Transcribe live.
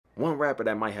One rapper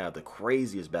that might have the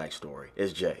craziest backstory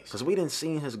is Jace. Cause we didn't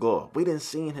see his glow up, we didn't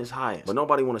see his highest, but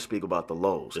nobody want to speak about the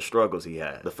lows, the struggles he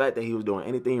had, the fact that he was doing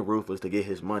anything ruthless to get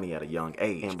his money at a young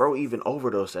age, and bro even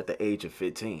overdosed at the age of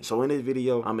 15. So in this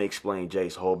video, I'm gonna explain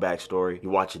Jace's whole backstory. You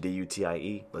watch the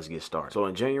Dutie, let's get started. So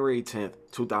on January 10th,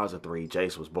 2003,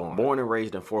 Jace was born. Born and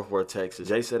raised in Fort Worth, Texas.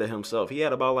 Jace said it himself, he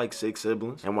had about like 6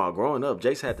 siblings, and while growing up,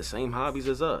 Jace had the same hobbies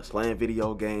as us, playing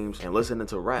video games and listening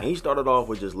to rap. And he started off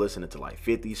with just listening to like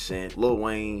 50 Cent, Lil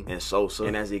Wayne, and Sosa,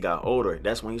 and as he got older,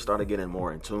 that's when he started getting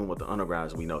more in tune with the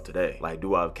undergrounds we know today, like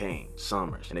Dutie,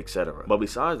 Summers, and etc. But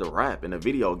besides the rap and the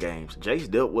video games, Jace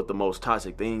dealt with the most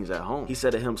toxic things at home. He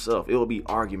said it himself, it would be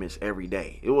arguments every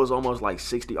day. It was almost like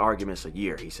 60 arguments a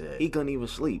year, he said. He couldn't even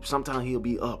sleep. Sometimes he'll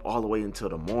be up all the way until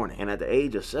the morning. And at the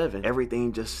age of 7,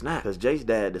 everything just snapped, because Jace's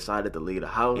dad decided to leave the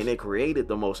house, and it created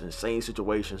the most insane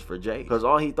situations for Jace, because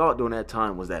all he thought during that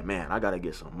time was that, man, I gotta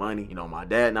get some money, you know, my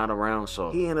dad not around. So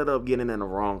he ended up getting in the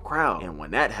wrong crowd, and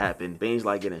when that happened, things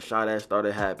like getting shot at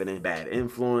started happening, bad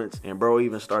influence, and bro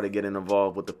even started getting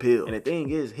involved with the pill. And the thing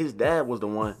is, his dad was the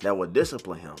one that would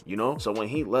discipline him, you know? So when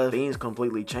he left, things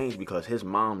completely changed because his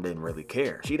mom didn't really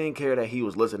care. She didn't care that he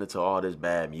was listening to all this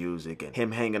bad music and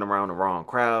him hanging around the wrong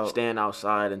crowd, staying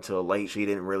outside until late. She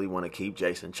didn't really want to keep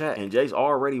Jace in check, and Jace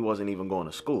already wasn't even going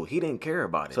to school. He didn't care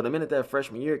about it. So the minute that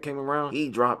freshman year came around, he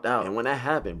dropped out, and when that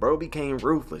happened, bro became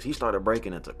ruthless. He started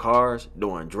breaking into cars,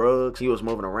 doing drugs. He was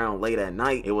moving around late at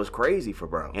night. It was crazy for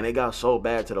bro, and it got so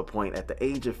bad to the point at the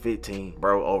age of 15,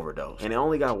 bro overdosed. And it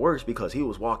only got worse because he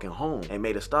was walking home and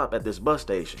made a stop at this bus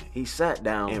station. He sat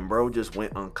down and bro just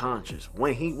went unconscious.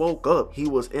 When he woke up, he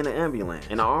was in an ambulance,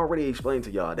 and I already explained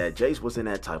to y'all that Jace was in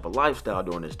that type of lifestyle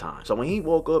during this time. So when he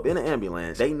woke up in an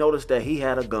ambulance, they noticed that he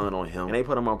had a gun on him, and they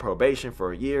put him on probation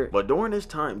for a year. But during this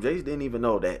time, Jace didn't even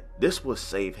know that this would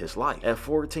save his life. At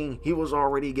 14, he was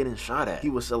already getting shot at. He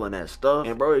was selling that stuff,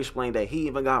 and bro explained that he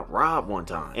even got robbed one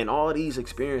time. And all these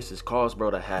experiences caused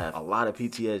bro to have a lot of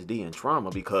PTSD and trauma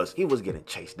because he was getting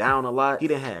chased down a lot. He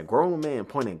done had grown men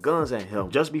pointing guns at him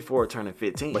just before turning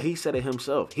 15. But he said it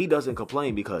himself, he doesn't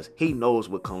complain because he knows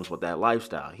what comes with that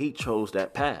lifestyle. He chose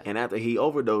that path, and after he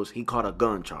overdosed, he caught a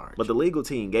gun charge. But the legal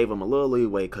team gave him a little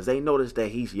leeway because they noticed that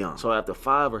he's young. So after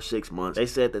 5 or 6 months, they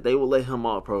said that they would let him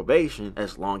off probation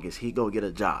as long as he go get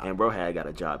a job. And bro had got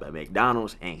a job at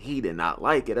McDonald's, and he did not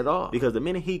like it at all because the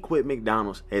minute he quit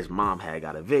McDonald's, his mom had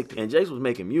got evicted. And Jace was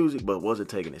making music but wasn't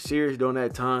taking it serious during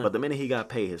that time. But the minute he got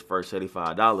paid his first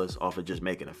 $75 off of just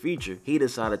making a feature, he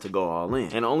decided to go all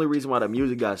in. And the only reason why the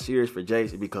music got serious for Jace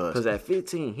is because at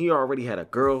 15, he already had a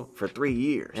girl for 3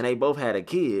 years, and they both had a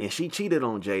kid, and she cheated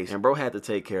on Jace, and bro had to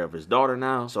take care of his daughter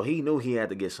now. So he knew he had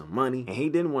to get some money, and he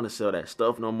didn't want to sell that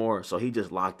stuff no more, so he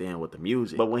just locked in with the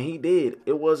music. But when he did,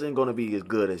 it wasn't going to be as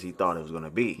good as he thought it was going to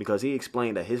be, because he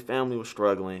explained that his family was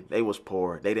struggling, they was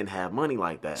poor, they didn't have money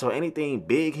like that. So anything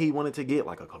big he wanted to get,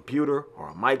 like a computer or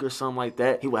a mic or something like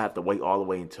that, he would have to wait all the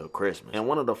way until Christmas. And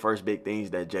one of the first big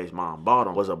things that Jace's mom bought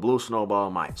him was a blue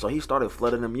snowball mic. So he started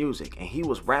flooding the music, and he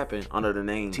was rapping under the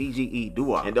name TGE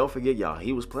Duo. And don't forget y'all,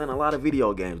 he was playing a lot of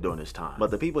video games during this time,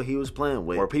 but the people he was playing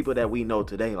with were people that we know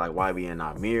today, like YBN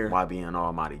Amir, YBN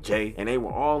Almighty J, and they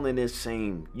were all in this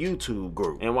same YouTube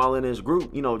group. And while in this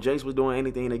group, you know, Jace was doing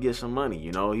anything to get some money.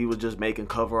 You know, he was just making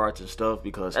cover arts and stuff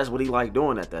because that's what he liked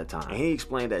doing at that time. And he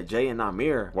explained that Jay and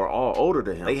Amir were all older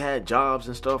than him. They had jobs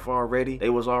and stuff already. They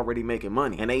was already making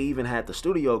money, and they even had the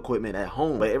studio equipment at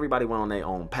home, but everybody went on their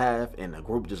own path, and the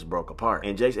group just broke apart.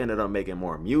 And Jace ended up making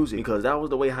more music because that was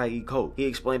the way how he coped. He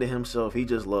explained to himself he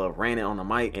just loved ranting on the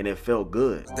mic, and it felt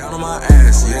good. Down on my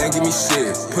ass, you ain't give me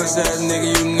shit. Push that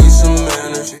nigga, you need some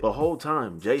manners. The whole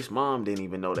time, Jace's mom didn't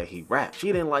even know that he rapped. She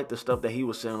didn't like the stuff that he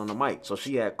was saying on the mic, so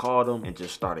she had called him and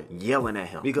just started yelling at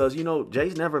him because, you know,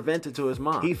 Jace never vented to his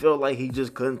mom. He felt like he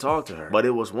just couldn't talk to her. But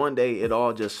it was one day it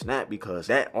all just snapped because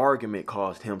that argument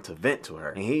caused him to vent to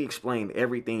her, and he explained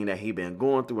everything that he been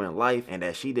going through in life and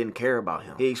that she didn't care about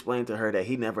him. He explained to her that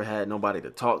he never had nobody to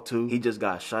talk to. He just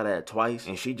got shot at twice,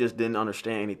 and she just didn't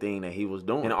understand anything that he was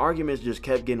doing. And the arguments just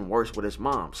kept getting worse with his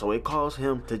mom, so it caused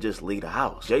him to just leave the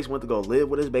house. Jace went to go live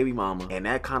with his baby mama, and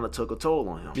that kind of took a toll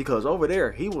on him because over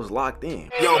there he was locked in.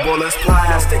 Yo, boy, let's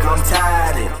plastic, I'm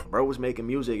tired. Bro was making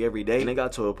music every day, and it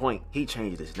got to a point he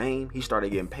changed his name. He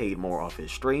started getting paid more off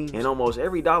his stream, and almost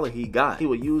every dollar he got, he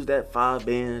would use that 5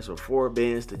 bands or 4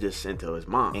 bands to just send to his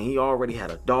mom. And he already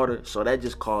had a daughter, so that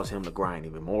just caused him to grind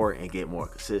even more and get more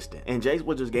consistent. And Jace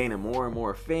was just gaining more and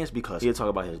more fans because he'd talk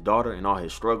about his daughter and all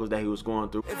his struggles that he was going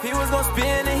through. If he was gonna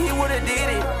spin it, he would've did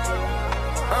it.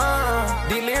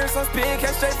 The lyrics I'm spitting,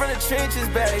 catch straight from the trenches,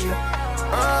 baby.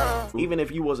 Even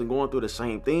if you wasn't going through the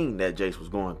same thing that Jace was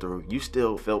going through, you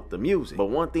still felt the music. But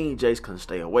one thing Jace couldn't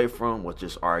stay away from was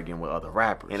just arguing with other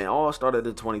rappers. And it all started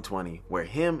in 2020, where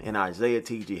him and Isaiah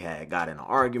TG had got in an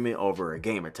argument over a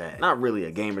gamer tag. Not really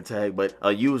a gamer tag, but a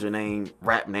username,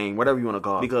 rap name, whatever you want to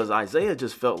call it. Because Isaiah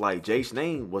just felt like Jace's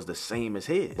name was the same as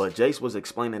his. But Jace was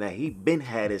explaining that he been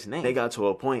had his name. They got to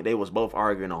a point they was both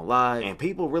arguing on live, and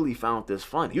people really found this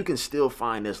funny. You can still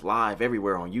find this live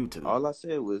everywhere on YouTube. All I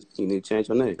said was, you need to change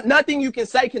your name. Nothing you can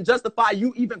say can justify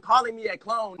you even calling me a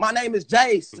clone. My name is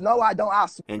Jace. No, I don't.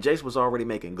 And Jace was already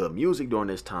making good music during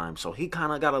this time, so he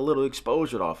kind of got a little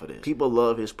exposure off of this. People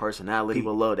love his personality.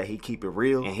 People love that he keep it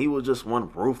real, and he was just one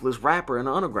ruthless rapper in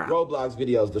the underground. Roblox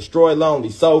videos, Destroy Lonely,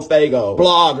 So Fago,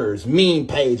 bloggers, meme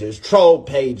pages, troll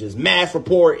pages, mass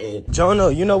reporting. Jonah,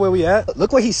 you know where we at?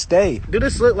 Look where he stayed. Do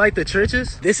this look like the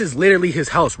churches? This is literally his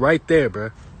house right there, bro.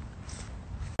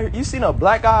 You seen a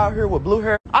black guy out here with blue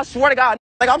hair? I swear to God,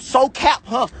 like I'm so capped,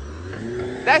 huh?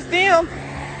 That's them.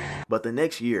 But the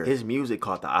next year, his music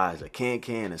caught the eyes of Can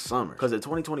and Summers. Because in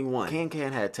 2021,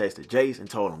 Can had texted Jace and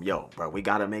told him, yo, bro, we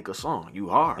gotta make a song. You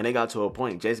hard. And they got to a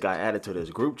point, Jace got added to this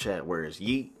group chat where it's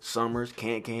Yeet, Summers,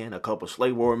 Can, a couple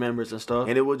Slave War members and stuff.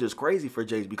 And it was just crazy for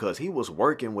Jace because he was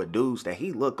working with dudes that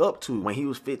he looked up to when he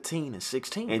was 15 and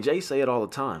 16. And Jace say it all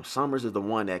the time, Summers is the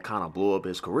one that kind of blew up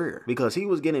his career because he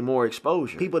was getting more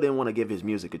exposure. People didn't want to give his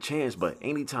music a chance, but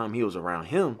anytime he was around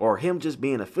him or him just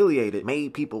being affiliated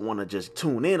made people want to just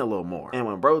tune in a little more. And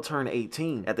when bro turned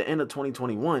 18 at the end of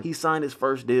 2021, he signed his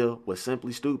first deal with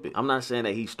Simply Stupid. I'm not saying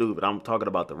that he's stupid, I'm talking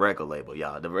about the record label,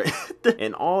 y'all.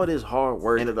 And all this hard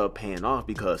work ended up paying off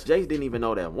because Jace didn't even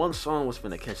know that one song was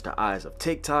finna catch the eyes of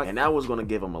TikTok, and that was gonna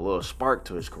give him a little spark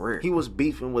to his career. He was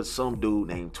beefing with some dude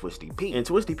named Twisty P, and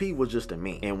Twisty P was just a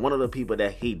meme. And one of the people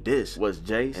that he dissed was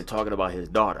Jace and talking about his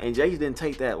daughter. And Jace didn't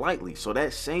take that lightly, so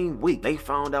that same week they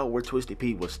found out where Twisty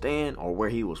P was staying or where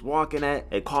he was walking at.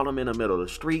 They caught him in the middle of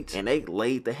the streets and they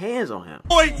laid the hands on him.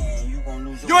 Boy,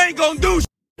 you ain't gonna do shit.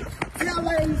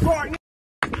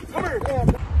 Come here.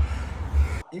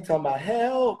 You talking about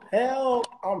help,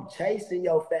 I'm chasing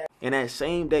your fat. And that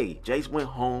same day, Jace went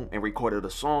home and recorded a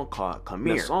song called Come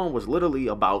Here. The song was literally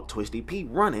about Twisty P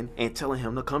running and telling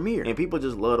him to come here. And people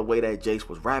just love the way that Jace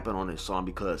was rapping on this song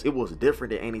because it was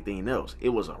different than anything else. It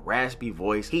was a raspy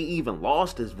voice. He even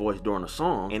lost his voice during the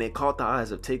song, and it caught the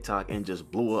eyes of TikTok and just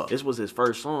blew up. This was his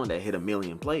first song that hit 1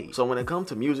 million plays. So when it comes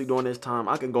to music during this time,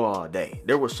 I can go all day.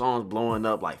 There were songs blowing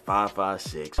up like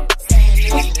 556.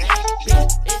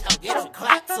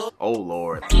 Oh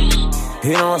Lord.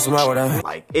 He don't want somebody with that.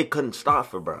 Like, it couldn't stop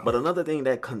for bro. But another thing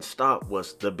that couldn't stop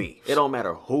was the beef. It don't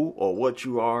matter who or what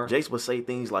you are. Jace would say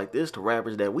things like this to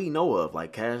rappers that we know of,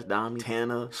 like Cash Dami,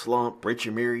 Tana, Slump,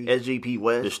 Richard Miri, SGP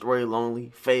West, Destroy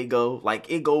Lonely, Fago. Like,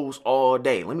 it goes all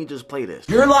day. Let me just play this.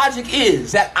 Your logic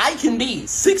is that I can be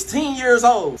 16 years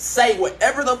old, say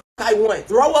whatever the f I want,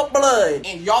 throw up blood,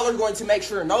 and y'all are going to make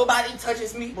sure nobody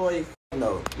touches me? Boy,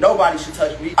 no. Nobody should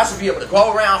touch me. I should be able to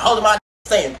go around holding my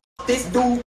saying, this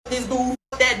dude,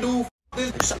 that dude,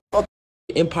 this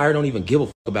Empire don't even give a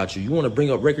fuck about you. You want to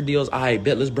bring up record deals? I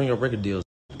bet, let's bring up record deals.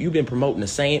 You've been promoting the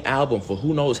same album for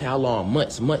who knows how long,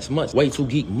 months. Way Too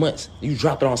Geek, months. You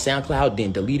drop it on SoundCloud,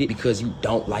 then delete it because you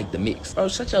don't like the mix. Oh,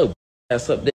 shut your ass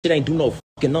up. That shit ain't do no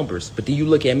fucking numbers. But then you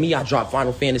look at me, I dropped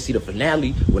Final Fantasy, the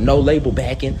finale, with no label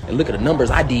backing, and look at the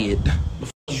numbers I did. What the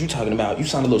fuck is you talking about? You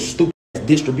signed a little stupid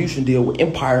distribution deal with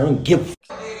Empire. I don't give a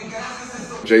fuck.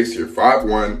 Jace, you're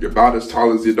 5'1", you're about as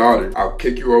tall as your daughter. I'll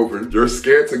kick you over. You're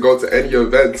scared to go to any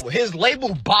events. His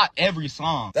label bought every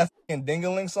song. That fucking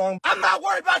Dingaling song. I'm not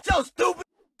worried about your stupid.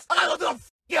 I go to the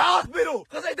fucking hospital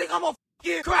because they think I'm a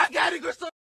fucking crack addict or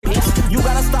something. You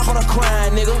gotta stop on a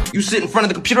crying, nigga. You sit in front of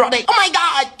the computer all day. Oh my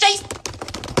God, Jace.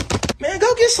 Man,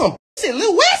 go get some. Sit,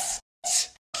 Lil West.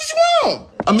 What you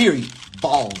want? Amiri,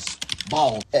 balls.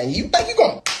 And you think you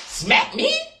gonna smack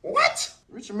me? What?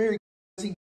 Richard Amiri.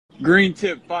 Green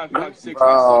tip 556.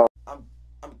 I'm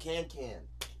Can.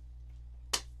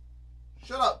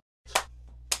 Shut up.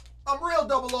 I'm real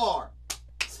double R.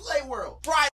 Slay World.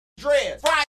 Fried dreads.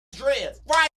 I'm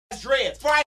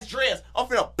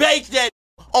finna bake that.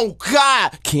 Oh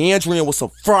God. Kendrian with some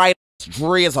fried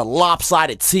dreads, a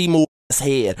lopsided T-move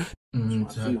head.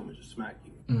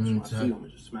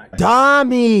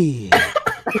 Dommy.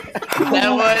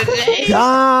 That was it.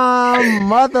 Dom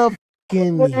motherfucking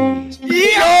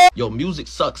me. Yeah. Yo, music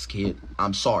sucks, kid.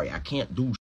 I'm sorry, I can't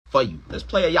do for you. Let's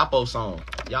play a Yapo song.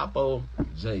 Yapo,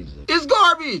 Jace. It's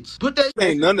garbage. Put that.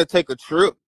 Ain't nothing to take a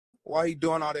trip. Why he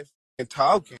doing all that f***ing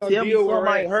talking? Tell me something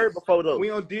I ain't heard before though. We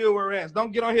don't deal with rats.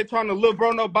 Don't get on here trying to look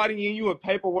bro nobody and you in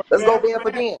paperwork. Let's go Ben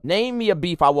for Ben. Name me a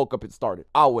beef I woke up and started.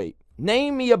 I'll wait.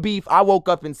 Name me a beef I woke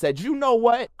up and said, you know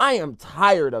what? I am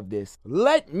tired of this.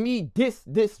 Let me diss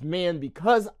this man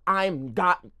because I'm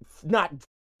not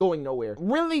going nowhere.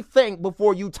 Really think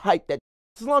before you type that.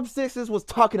 Slump Sixes was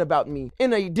talking about me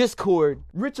in a Discord.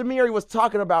 Rich Amiri was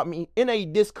talking about me in a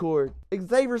Discord.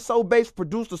 Xavier So Bass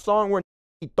produced a song where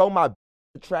he throw my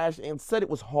trash and said it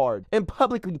was hard and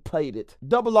publicly played it.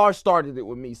 Double R started it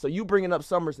with me, so you bringing up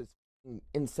Summers is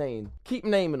insane. Keep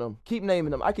naming them. Keep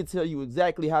naming them. I can tell you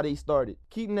exactly how they started.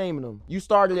 Keep naming them. You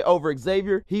started it over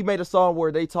Xavier. He made a song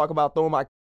where they talk about throwing my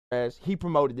trash. He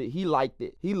promoted it. He liked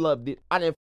it. He loved it. I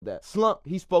didn't that. Slump,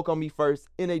 he spoke on me first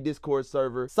in a Discord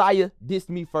server. Saya dissed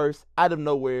me first out of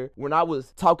nowhere when I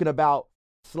was talking about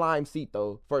Slime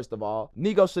Cito, first of all.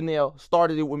 Nigo Chanel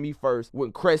started it with me first.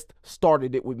 When Crest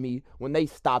started it with me. When they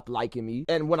stopped liking me.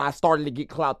 And when I started to get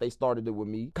clout, they started it with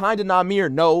me. Kinda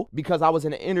Namir, no, because I was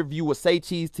in an interview with Say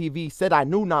Cheese TV, said I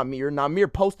knew Namir.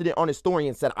 Namir posted it on his story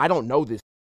and said, I don't know this.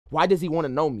 Why does he want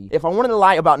to know me? If I wanted to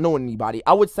lie about knowing anybody,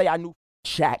 I would say I knew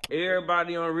Shaq.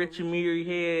 Everybody on Rich Amiri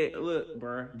head, look,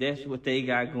 bruh, that's what they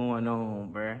got going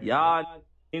on, bruh. Y'all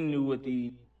knew what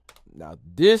these. Now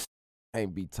this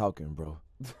ain't be talking, bro.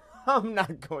 I'm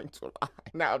not going to lie.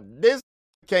 Now this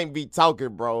can't be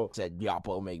talking, bro. Said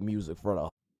Yapo make music for the.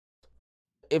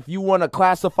 If you want to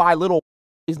classify little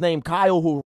his name Kyle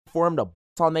who for him to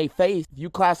on their face, if you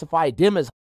classify them as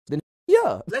then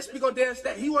yeah. Let's speak on damn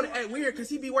stat. He want to act weird because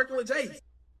he be working with Jace.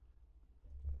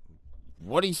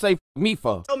 What do you say me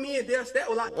for? So me and Dale Stat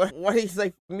was like, what do you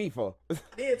say me for?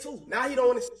 Then too. Now he don't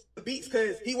want to the beats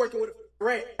because he working with a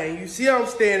rat. And you see I'm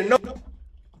standing up.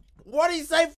 What do you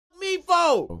say me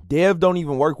for? Dev don't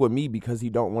even work with me because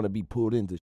he don't want to be pulled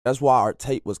into. That's why our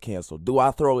tape was canceled. Do I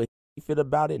throw a fit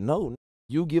about it? No.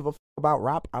 You give a about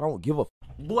rap? I don't give a.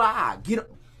 Boy, get up.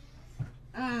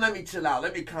 Let me chill out.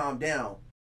 Let me calm down.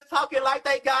 Talking like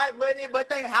they got money, but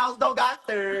they house don't got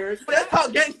thirds. Let's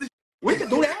talk gangster. We can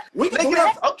do that. We can do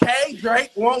that. Okay,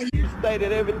 Drake. Won't you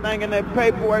Stated everything in that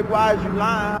paperwork. Why is you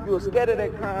lying? You was scared of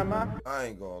that crime, huh? I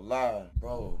ain't gonna lie,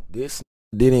 bro. This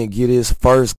didn't get his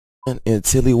first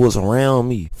until he was around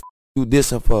me. You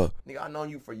dissing for? Nigga, I known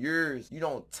you for years. You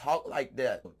don't talk like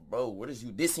that. Bro, what is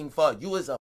you dissing for? You is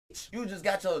a bitch. You just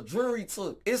got your jewelry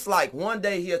took. It's like one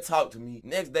day he'll talk to me,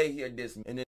 next day he'll diss me,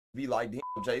 and then be like, damn,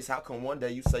 Jace, how come one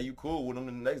day you say you cool with him,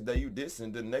 and the next day you diss,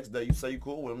 and the next day you say you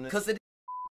cool with him? Cause it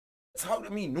talk to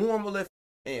me normal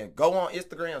and go on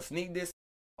Instagram, sneak this.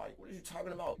 Like, what are you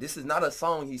talking about? This is not a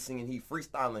song he's singing. He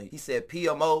freestyling. He said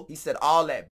PMO. He said all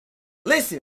that.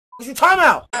 Listen, what you talking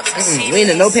about? We ain't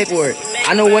in no paperwork.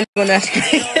 I know one on that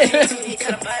screen.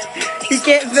 He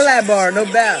can't fill that bar, no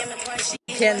doubt.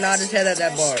 He can't nod his head at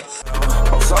that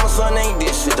bar. Son ain't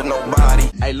this shit to nobody.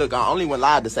 Hey, look, I only went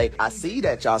live to say, I see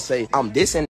that y'all say I'm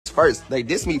dissing first. They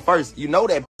diss me first. You know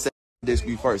that this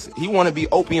be first. He want to be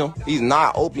opium. He's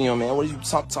not opium, man. What are you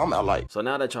talking about? Like, so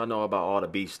now that y'all know about all the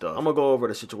beef stuff, I'm gonna go over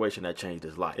the situation that changed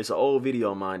his life. It's an old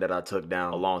video of mine that I took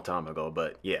down a long time ago,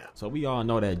 but yeah. So we all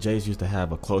know that Jace used to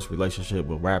have a close relationship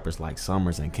with rappers like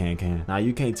Summers and Can. Now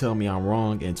you can't tell me I'm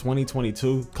wrong. In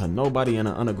 2022, could nobody in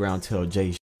the underground tell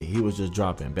Jace he was just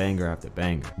dropping banger after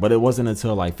banger. But it wasn't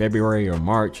until like February or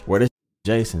March where this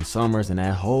Jace and Summers and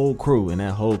that whole crew and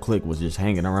that whole clique was just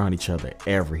hanging around each other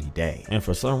every day. And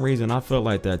for some reason, I felt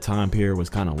like that time period was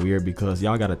kind of weird because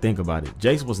y'all got to think about it.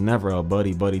 Jace was never a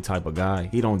buddy type of guy.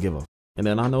 He don't give a f. And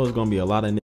then I know it's going to be a lot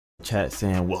of chat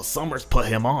saying, well, Summers put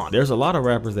him on. There's a lot of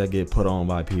rappers that get put on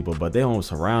by people, but they don't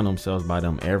surround themselves by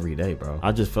them every day, bro.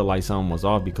 I just feel like something was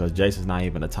off because Jace is not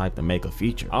even the type to make a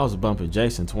feature. I was bumping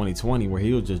Jace in 2020 where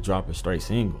he was just dropping straight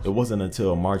singles. It wasn't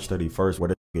until March 31st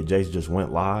where Jace just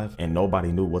went live and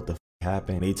nobody knew what the f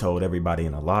happened. He told everybody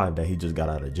in the live that he just got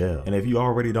out of jail. And if you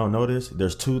already don't know this,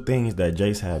 there's two things that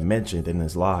Jace had mentioned in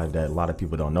his live that a lot of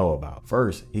people don't know about.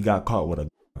 First, he got caught with a gun.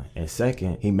 And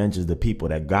second, he mentions the people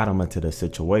that got him into the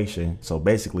situation. So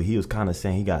basically, he was kind of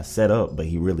saying he got set up, but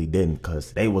he really didn't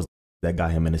because they was that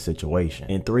got him in the situation.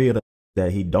 And three of the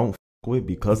that he don't with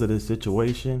because of this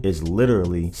situation is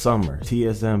literally Summers,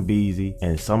 TSM Beezy,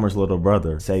 and Summers' little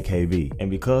brother, Say KV.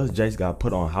 And because Jace got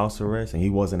put on house arrest and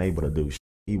he wasn't able to do shit,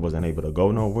 he wasn't able to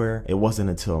go nowhere, it wasn't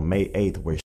until May 8th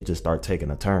where shit just started taking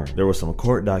a turn. There were some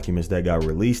court documents that got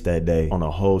released that day on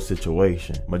the whole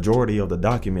situation. Majority of the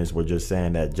documents were just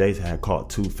saying that Jace had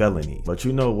caught 2 felonies. But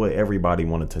you know what everybody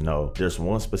wanted to know? There's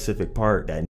one specific part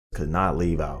that could not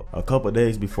leave out. A couple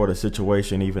days before the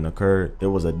situation even occurred, there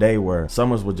was a day where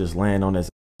Summers would just land on his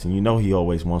ass, and you know he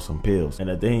always wants some pills. And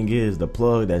the thing is, the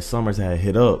plug that Summers had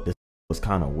hit up, this was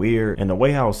kind of weird. And the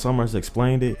way how Summers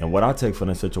explained it, and what I take from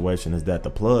the situation is that the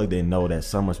plug didn't know that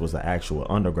Summers was an actual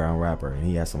underground rapper and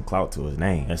he had some clout to his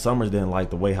name. And Summers didn't like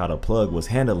the way how the plug was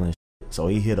handling So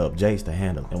he hit up Jace to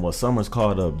handle it. And when Summers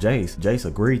called up Jace, Jace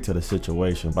agreed to the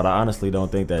situation, but I honestly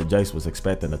don't think that Jace was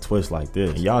expecting a twist like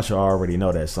this. And y'all should already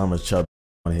know that Summers chubby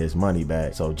on his money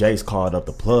back. So Jace called up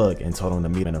the plug and told him to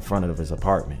meet in the front of his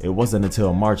apartment. It wasn't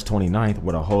until March 29th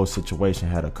where the whole situation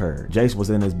had occurred. Jace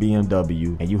was in his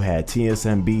BMW and you had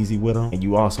TSM Beezy with him and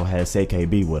you also had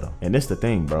SKB with him. And this the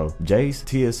thing, bro. Jace,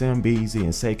 TSM Beezy, and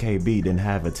SKB didn't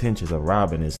have intentions of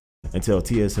robbing his until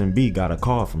TSMB got a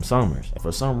call from Summers. And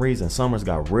for some reason, Summers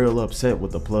got real upset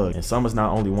with the plug, and Summers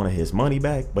not only wanted his money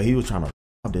back, but he was trying to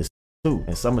rob this too.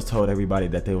 And Summers told everybody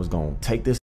that they was gonna take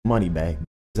this money back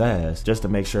his ass just to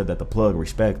make sure that the plug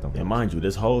respect him. And mind you,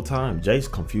 this whole time Jace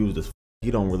confused as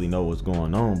he don't really know what's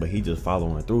going on, but he just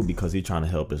following through because he trying to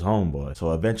help his homeboy.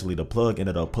 So eventually the plug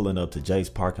ended up pulling up to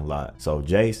Jace parking lot. So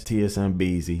Jace, TSM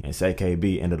Beezy, and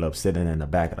SKB ended up sitting in the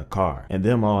back of the car. And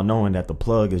them all knowing that the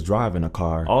plug is driving the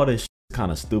car, all this shit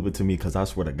kind of stupid to me because I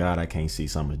swear to God I can't see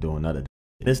Summers doing none of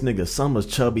that. This nigga Summers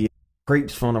chubby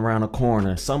creeps from around the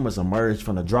corner. Summers emerged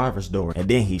from the driver's door and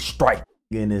then he strike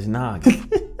in his noggin.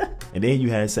 And then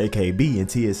you had SKB and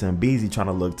TSM Beezy trying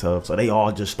to look tough, so they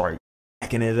all just start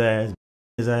backing his ass.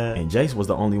 And Jace was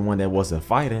the only one that wasn't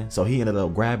fighting, so he ended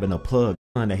up grabbing a plug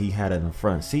gun that he had in the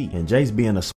front seat. And Jace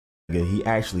being a nigga, he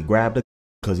actually grabbed it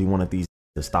because he wanted these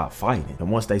to stop fighting.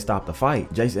 And once they stopped the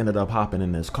fight, Jace ended up hopping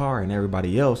in his car and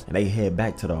everybody else, and they head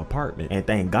back to the apartment. And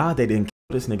thank God they didn't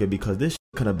kill this nigga because this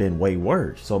could have been way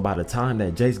worse. So by the time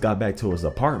that Jace got back to his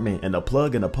apartment, and the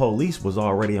plug and the police was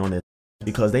already on his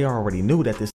because they already knew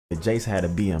that this Jace had a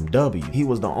BMW. He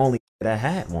was the only that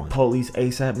had one. Police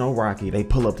ASAP no Rocky, they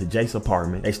pull up to Jace's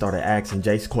apartment. They started asking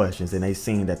Jace questions and they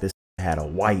seen that this had a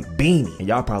white beanie. And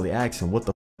y'all probably asking what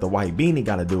the white beanie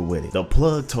got to do with it. The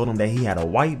plug told him that he had a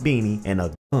white beanie and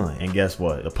a gun. And guess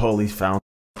what? The police found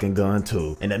a gun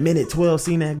too. And the minute 12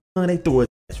 seen that gun, they threw it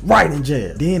right in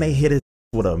jail. Then they hit it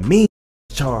with a mean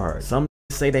charge. Some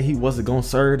say that he wasn't gonna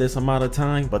serve this amount of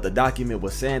time, but the document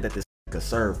was saying that this could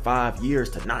serve 5 years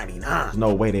to 99. There's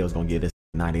no way they was gonna get this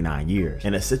 99 years.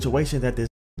 In a situation that this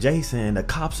Jason, the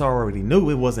cops already knew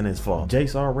it wasn't his fault.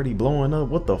 Jace already blowing up.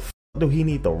 What the f do he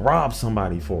need to rob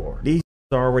somebody for? These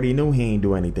already knew he ain't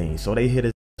do anything, so they hit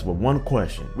his with one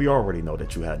question. We already know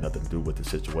that you had nothing to do with the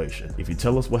situation. If you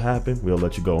tell us what happened, we'll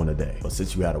let you go in a day. But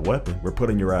since you had a weapon, we're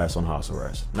putting your ass on house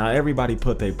arrest. Now everybody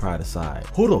put their pride aside.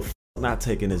 Who the f not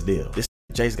taking this deal? This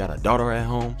Jace got a daughter at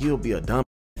home. He'll be a dumb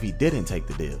if he didn't take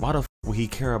the deal. Why the f would he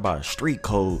care about a street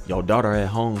code? Your daughter at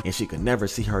home and she could never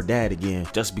see her dad again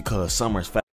just because Summers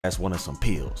fat ass wanted some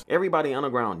pills. Everybody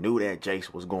underground knew that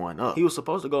Jace was going up. He was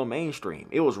supposed to go mainstream.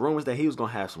 It was rumors that he was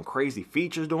gonna have some crazy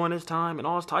features during this time and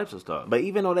all types of stuff. But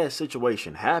even though that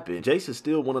situation happened, Jace is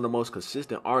still one of the most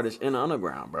consistent artists in the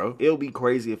underground, bro. It'll be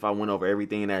crazy if I went over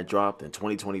everything that dropped in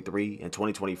 2023 and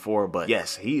 2024, but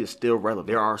yes, he is still relevant.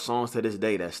 There are songs to this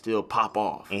day that still pop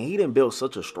off. And he done built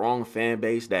such a strong fan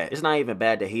base that it's not even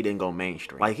bad that he didn't go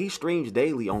mainstream. Like, he streams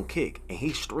daily on Kick, and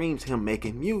he streams him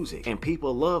making music, and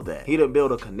people love that. He done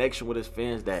built a connection with his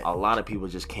fans that a lot of people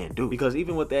just can't do. Because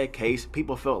even with that case,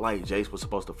 people felt like Jace was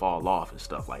supposed to fall off and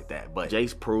stuff like that. But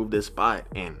Jace proved this spot,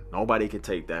 and nobody can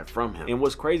take that from him. And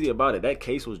what's crazy about it, that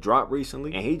case was dropped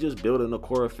recently, and he just building a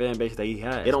core fan base that he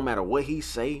has. It don't matter what he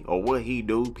say or what he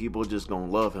do, people just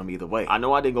gonna love him either way. I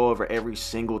know I didn't go over every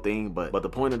single thing, but the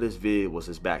point of this vid was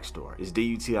his backstory. It's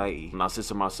Dutie. I'm not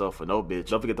censoring myself for no bitch.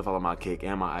 Don't forget to follow my Kick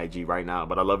and my IG right now.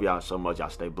 But I love y'all so much. Y'all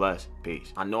stay blessed.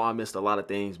 Peace. I know I missed a lot of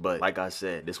things, but like I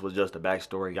said, this was just a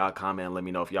backstory. Y'all comment and let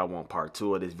me know if y'all want part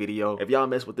 2 of this video. If y'all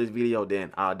mess with this video,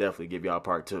 then I'll definitely give y'all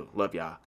part 2. Love y'all.